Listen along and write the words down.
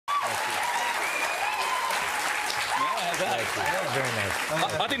Very nice.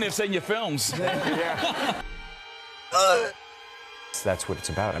 I think they've seen your films. Yeah. That's what it's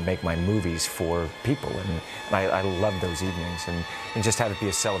about. I make my movies for people, and I love those evenings, and just have it be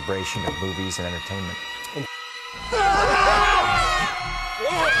a celebration of movies and entertainment.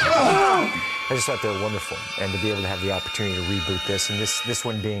 I just thought they were wonderful, and to be able to have the opportunity to reboot this, and this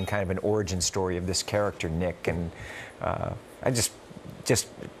one being kind of an origin story of this character, Nick, and I just.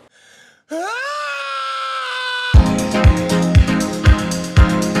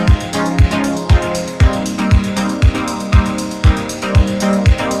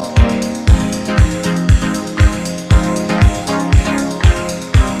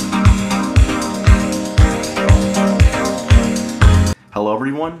 Hello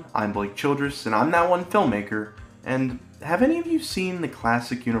everyone, I'm Blake Childress, and I'm That One Filmmaker, and have any of you seen the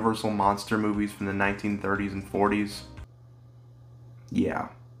classic Universal monster movies from the 1930s and 40s? Yeah.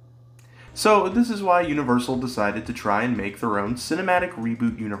 So this is why Universal decided to try and make their own cinematic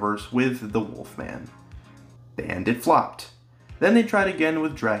reboot universe with The Wolfman. And it flopped. Then they tried again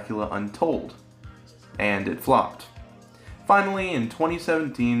with Dracula Untold. And it flopped. Finally, in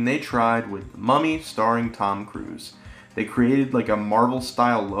 2017, they tried with The Mummy starring Tom Cruise. They created like a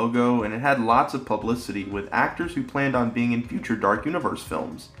Marvel-style logo, and it had lots of publicity with actors who planned on being in future Dark Universe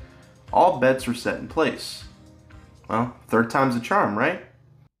films. All bets are set in place. Well, third time's a charm, right?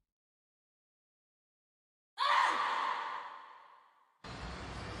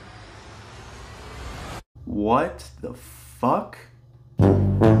 What the fuck?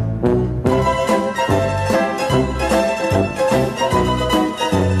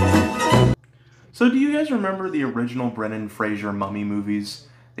 So do you guys remember the original Brendan Fraser Mummy movies?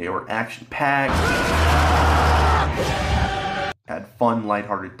 They were action-packed, had fun,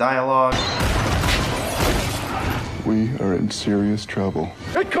 lighthearted dialogue. We are in serious trouble.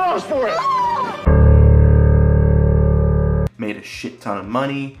 It calls for it! Made a shit ton of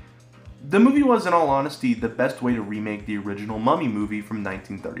money. The movie was, in all honesty, the best way to remake the original Mummy movie from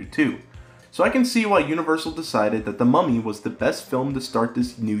 1932. So I can see why Universal decided that The Mummy was the best film to start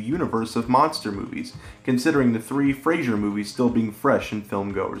this new universe of monster movies, considering the three Fraser movies still being fresh in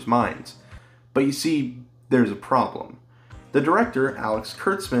filmgoers' minds. But you see, there's a problem. The director, Alex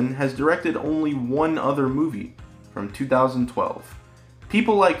Kurtzman, has directed only one other movie, from 2012.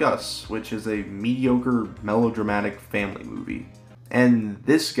 People Like Us, which is a mediocre, melodramatic family movie. And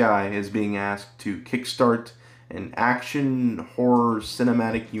this guy is being asked to kickstart an action, horror,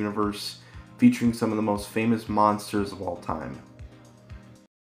 cinematic universe featuring some of the most famous monsters of all time.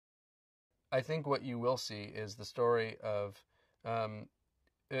 I think what you will see is the story of,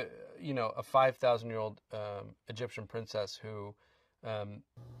 you know, a 5,000-year-old Egyptian princess who...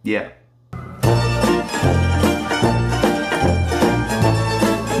 Yeah.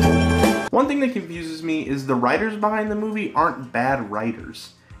 One thing that confuses me is the writers behind the movie aren't bad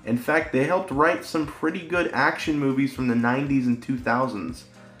writers. In fact, they helped write some pretty good action movies from the 90s and 2000s.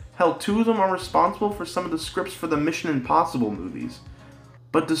 Hell, two of them are responsible for some of the scripts for the Mission Impossible movies.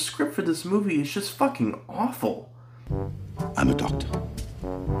 But the script for this movie is just fucking awful. I'm a doctor.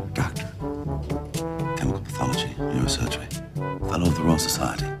 Doctor. Chemical pathology, neurosurgery. Fellow of the Royal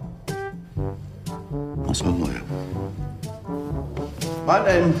Society. Also a lawyer. My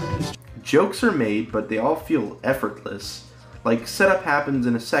name is... Jokes are made, but they all feel effortless. Like, setup happens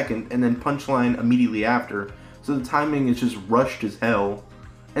in a second, and then punchline immediately after, so the timing is just rushed as hell.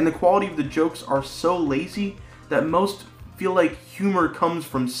 And the quality of the jokes are so lazy that most feel like humor comes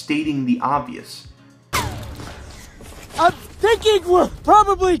from stating the obvious. I'm thinking we're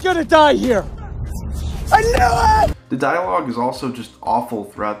probably gonna die here. I knew it! The dialogue is also just awful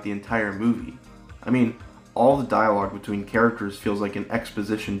throughout the entire movie. I mean, all the dialogue between characters feels like an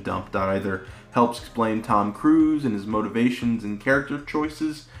exposition dump that either helps explain Tom Cruise and his motivations and character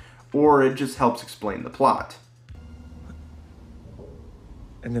choices, or it just helps explain the plot.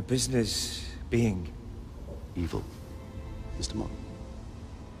 And the business being Evil. Mr. Monk.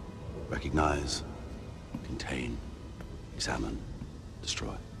 Recognize, contain, examine,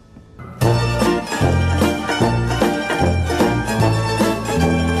 destroy.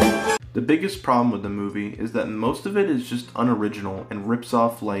 The biggest problem with the movie is that most of it is just unoriginal and rips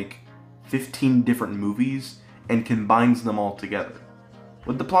off like 15 different movies and combines them all together.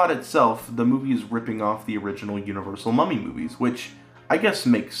 With the plot itself, the movie is ripping off the original Universal Mummy movies, which I guess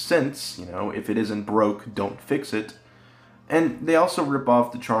makes sense, you know, if it isn't broke, don't fix it. And they also rip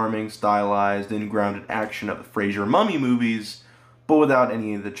off the charming, stylized, and grounded action of the Fraser Mummy movies, but without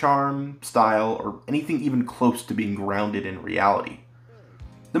any of the charm, style, or anything even close to being grounded in reality.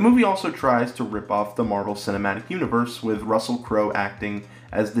 The movie also tries to rip off the Marvel Cinematic Universe with Russell Crowe acting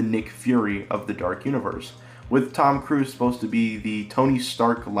as the Nick Fury of the Dark Universe, with Tom Cruise supposed to be the Tony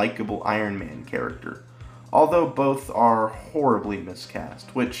Stark likable Iron Man character, although both are horribly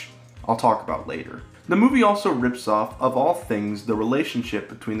miscast, which I'll talk about later. The movie also rips off, of all things, the relationship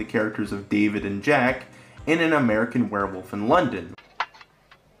between the characters of David and Jack in An American Werewolf in London.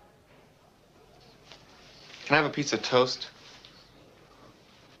 Can I have a piece of toast?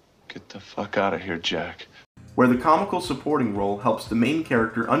 Get the fuck out of here, Jack. Where the comical supporting role helps the main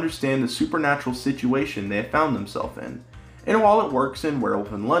character understand the supernatural situation they have found themselves in. And while it works in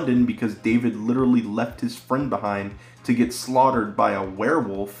Werewolf in London because David literally left his friend behind to get slaughtered by a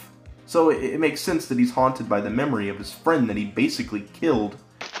werewolf, so it makes sense that he's haunted by the memory of his friend that he basically killed.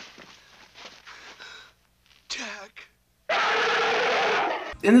 Jack.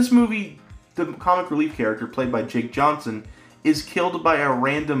 In this movie, the comic relief character, played by Jake Johnson, is killed by a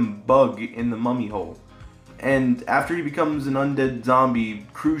random bug in the mummy hole. And after he becomes an undead zombie,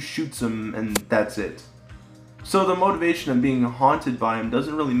 Cruise shoots him and that's it. So the motivation of being haunted by him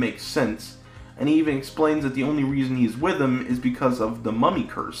doesn't really make sense, and he even explains that the only reason he's with him is because of the mummy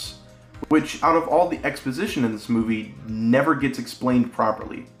curse, which out of all the exposition in this movie never gets explained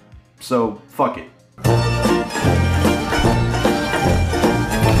properly. So fuck it.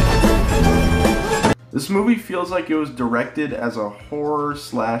 This movie feels like it was directed as a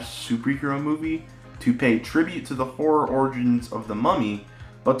horror/superhero movie to pay tribute to the horror origins of the Mummy,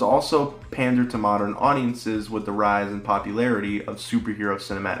 but to also pander to modern audiences with the rise in popularity of superhero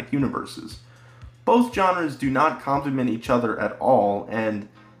cinematic universes. Both genres do not complement each other at all, and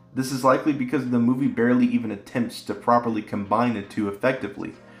this is likely because the movie barely even attempts to properly combine the two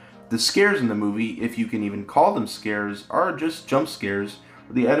effectively. The scares in the movie, if you can even call them scares, are just jump scares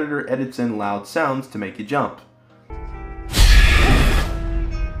where the editor edits in loud sounds to make you jump.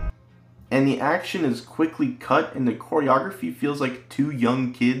 And the action is quickly cut and the choreography feels like two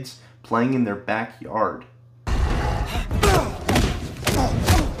young kids playing in their backyard.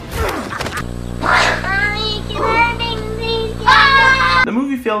 The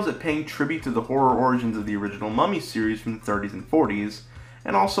movie fails at paying tribute to the horror origins of the original Mummy series from the 30s and 40s,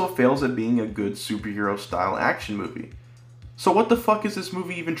 and also fails at being a good superhero-style action movie. So what the fuck is this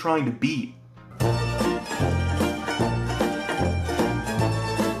movie even trying to be?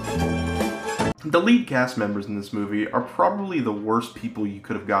 The lead cast members in this movie are probably the worst people you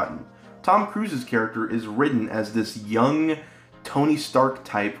could have gotten. Tom Cruise's character is written as this young Tony Stark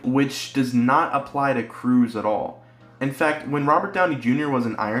type, which does not apply to Cruise at all. In fact, when Robert Downey Jr. was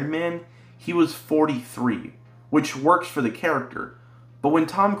in Iron Man, he was 43, which works for the character. But when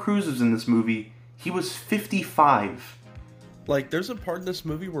Tom Cruise was in this movie, he was 55. Like, there's a part in this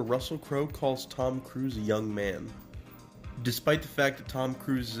movie where Russell Crowe calls Tom Cruise a young man, despite the fact that Tom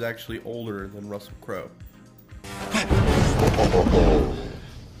Cruise is actually older than Russell Crowe.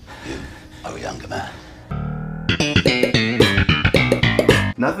 You are a younger man.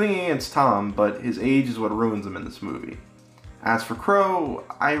 Nothing against Tom, but his age is what ruins him in this movie. As for Crowe,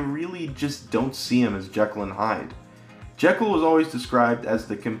 I really just don't see him as Jekyll and Hyde. Jekyll was always described as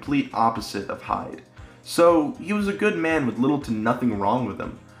the complete opposite of Hyde. So he was a good man with little to nothing wrong with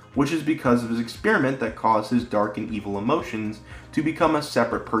him, which is because of his experiment that caused his dark and evil emotions to become a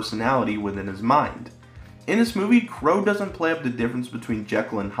separate personality within his mind. In this movie, Crowe doesn't play up the difference between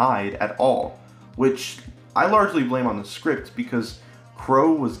Jekyll and Hyde at all, which I largely blame on the script because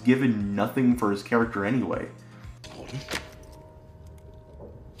Crowe was given nothing for his character anyway.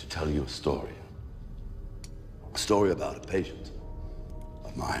 To tell you a story. A story about a patient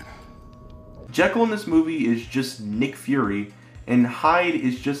of mine. Jekyll in this movie is just Nick Fury, and Hyde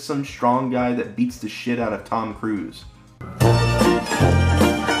is just some strong guy that beats the shit out of Tom Cruise.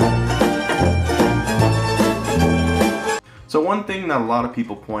 So one thing that a lot of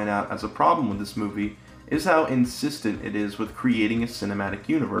people point out as a problem with this movie is how insistent it is with creating a cinematic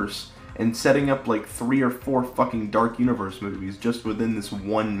universe and setting up like 3 or 4 fucking Dark Universe movies just within this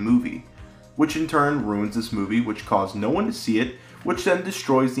one movie, which in turn ruins this movie, which caused no one to see it, which then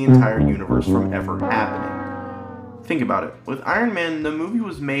destroys the entire universe from ever happening. Think about it. With Iron Man, the movie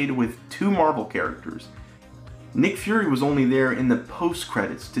was made with 2 Marvel characters. Nick Fury was only there in the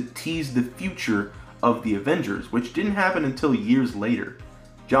post-credits to tease the future of the Avengers, which didn't happen until years later.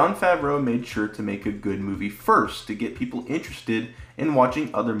 Jon Favreau made sure to make a good movie first to get people interested in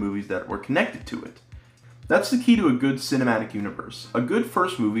watching other movies that were connected to it. That's the key to a good cinematic universe. A good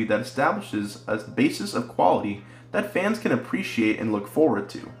first movie that establishes a basis of quality that fans can appreciate and look forward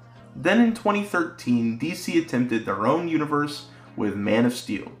to. Then in 2013, DC attempted their own universe with Man of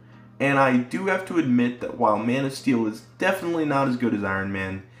Steel. And I do have to admit that while Man of Steel is definitely not as good as Iron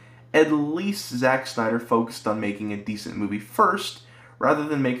Man, at least Zack Snyder focused on making a decent movie first, rather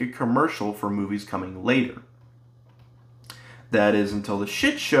than make a commercial for movies coming later. That is until the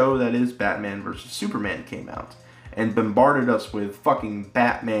shit show that is Batman vs. Superman came out and bombarded us with fucking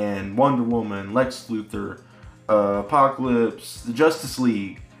Batman, Wonder Woman, Lex Luthor, Apocalypse, the Justice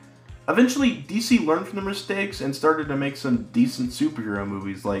League. Eventually, DC learned from their mistakes and started to make some decent superhero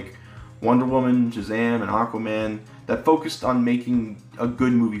movies like Wonder Woman, Shazam, and Aquaman that focused on making a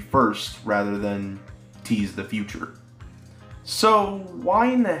good movie first rather than tease the future. So, why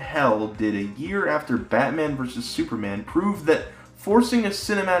in the hell did a year after Batman vs. Superman prove that forcing a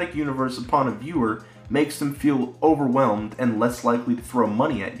cinematic universe upon a viewer makes them feel overwhelmed and less likely to throw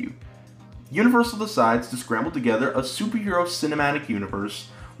money at you? Universal decides to scramble together a superhero cinematic universe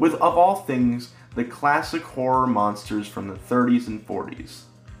with, of all things, the classic horror monsters from the 30s and 40s.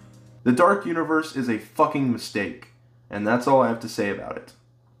 The Dark Universe is a fucking mistake, and that's all I have to say about it.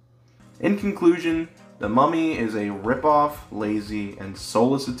 In conclusion, The Mummy is a rip-off, lazy, and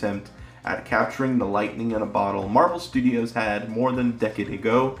soulless attempt at capturing the lightning in a bottle Marvel Studios had more than a decade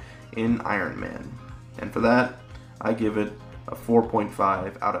ago in Ironman. And for that, I give it a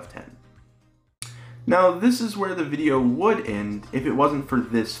 4.5 out of 10. Now, this is where the video would end if it wasn't for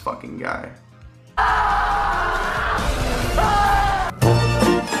this fucking guy.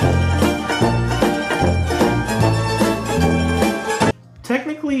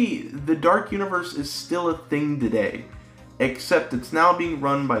 Technically, the Dark Universe is still a thing today, except it's now being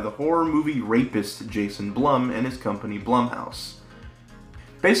run by the horror movie rapist Jason Blum and his company Blumhouse.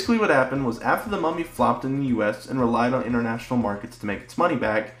 Basically what happened was after The Mummy flopped in the US and relied on international markets to make its money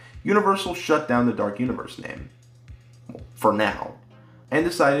back, Universal shut down the Dark Universe name, well, for now, and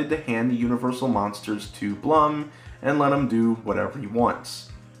decided to hand the Universal monsters to Blum and let him do whatever he wants.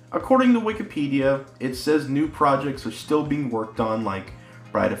 According to Wikipedia, it says new projects are still being worked on, like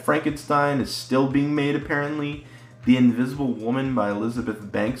Bride of Frankenstein is still being made apparently, The Invisible Woman by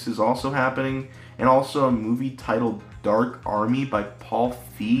Elizabeth Banks is also happening, and also a movie titled Dark Army by Paul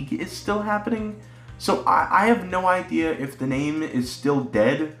Feig is still happening. So I have no idea if the name is still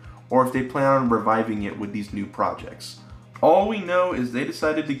dead or if they plan on reviving it with these new projects. All we know is they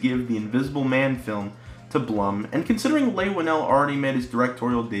decided to give the Invisible Man film to Blum, and considering Leigh Whannell already made his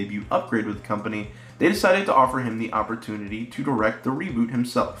directorial debut upgrade with the company, they decided to offer him the opportunity to direct the reboot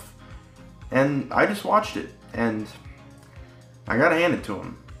himself. And I just watched it, and I gotta hand it to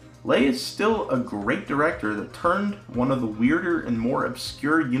him. Leigh is still a great director that turned one of the weirder and more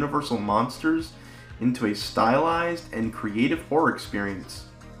obscure Universal monsters into a stylized and creative horror experience.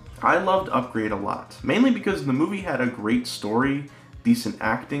 I loved Upgrade a lot, mainly because the movie had a great story, decent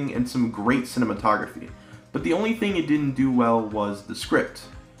acting, and some great cinematography, but the only thing it didn't do well was the script.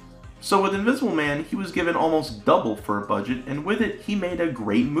 So with Invisible Man, he was given almost double for a budget, and with it, he made a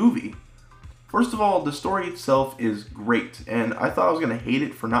great movie. First of all, the story itself is great, and I thought I was going to hate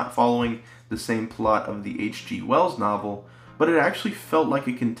it for not following the same plot of the H.G. Wells novel, but it actually felt like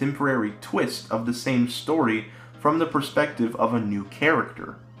a contemporary twist of the same story from the perspective of a new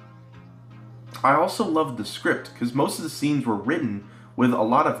character. I also loved the script, because most of the scenes were written with a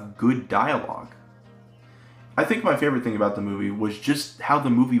lot of good dialogue. I think my favorite thing about the movie was just how the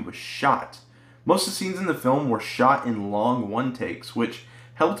movie was shot. Most of the scenes in the film were shot in long one-takes, which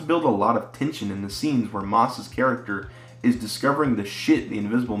helped build a lot of tension in the scenes where Moss's character is discovering the shit the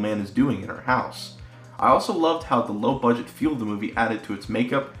Invisible Man is doing in her house. I also loved how the low-budget feel of the movie added to its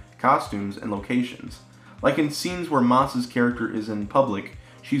makeup, costumes, and locations. Like in scenes where Moss's character is in public,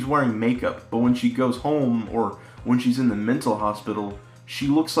 she's wearing makeup, but when she goes home or when she's in the mental hospital, she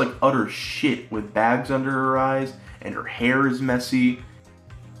looks like utter shit with bags under her eyes and her hair is messy.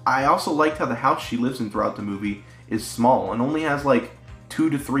 I also liked how the house she lives in throughout the movie is small and only has like 2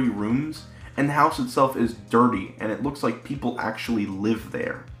 to 3 rooms, and the house itself is dirty and it looks like people actually live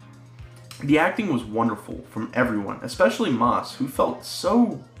there. The acting was wonderful from everyone, especially Moss, who felt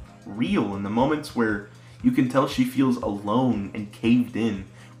so real in the moments where you can tell she feels alone and caved in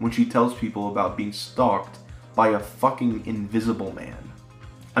when she tells people about being stalked by a fucking invisible man.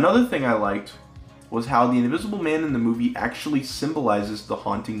 Another thing I liked was how the Invisible Man in the movie actually symbolizes the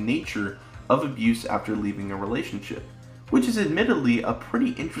haunting nature of abuse after leaving a relationship, which is admittedly a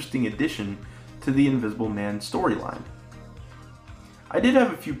pretty interesting addition to the Invisible Man storyline. I did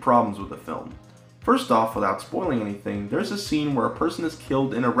have a few problems with the film. First off, without spoiling anything, there's a scene where a person is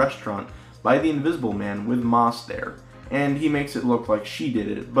killed in a restaurant by the Invisible Man with Moss there, and he makes it look like she did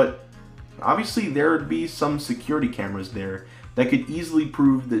it, but obviously there would be some security cameras there that could easily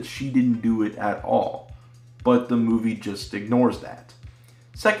prove that she didn't do it at all, but the movie just ignores that.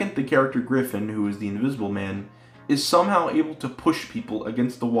 Second, the character Griffin, who is the Invisible Man, is somehow able to push people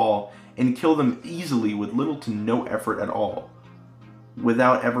against the wall and kill them easily with little to no effort at all,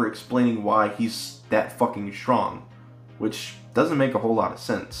 without ever explaining why he's that fucking strong. which doesn't make a whole lot of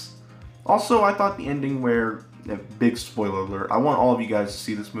sense. Also, I thought the ending where, big spoiler alert, I want all of you guys to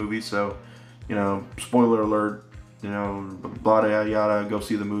see this movie, so, spoiler alert, blah yada yada, go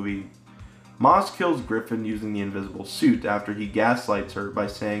see the movie. Moss kills Griffin using the invisible suit after he gaslights her by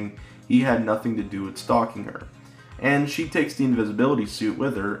saying he had nothing to do with stalking her. And she takes the invisibility suit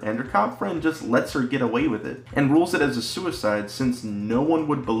with her, and her cop friend just lets her get away with it, and rules it as a suicide since no one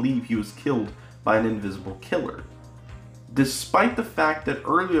would believe he was killed by an invisible killer. Despite the fact that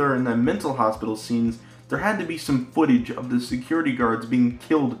earlier in the mental hospital scenes, there had to be some footage of the security guards being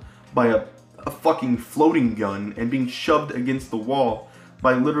killed by a fucking floating gun and being shoved against the wall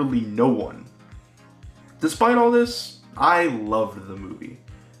by literally no one. Despite all this, I loved the movie,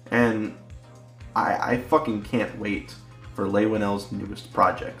 and I fucking can't wait for Leigh Whannell's newest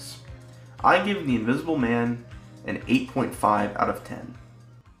projects. I give The Invisible Man an 8.5 out of 10.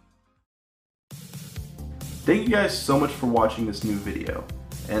 Thank you guys so much for watching this new video,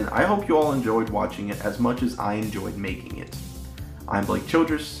 and I hope you all enjoyed watching it as much as I enjoyed making it. I'm Blake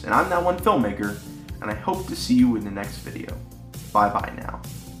Childress, and I'm That One Filmmaker, and I hope to see you in the next video. Bye bye now.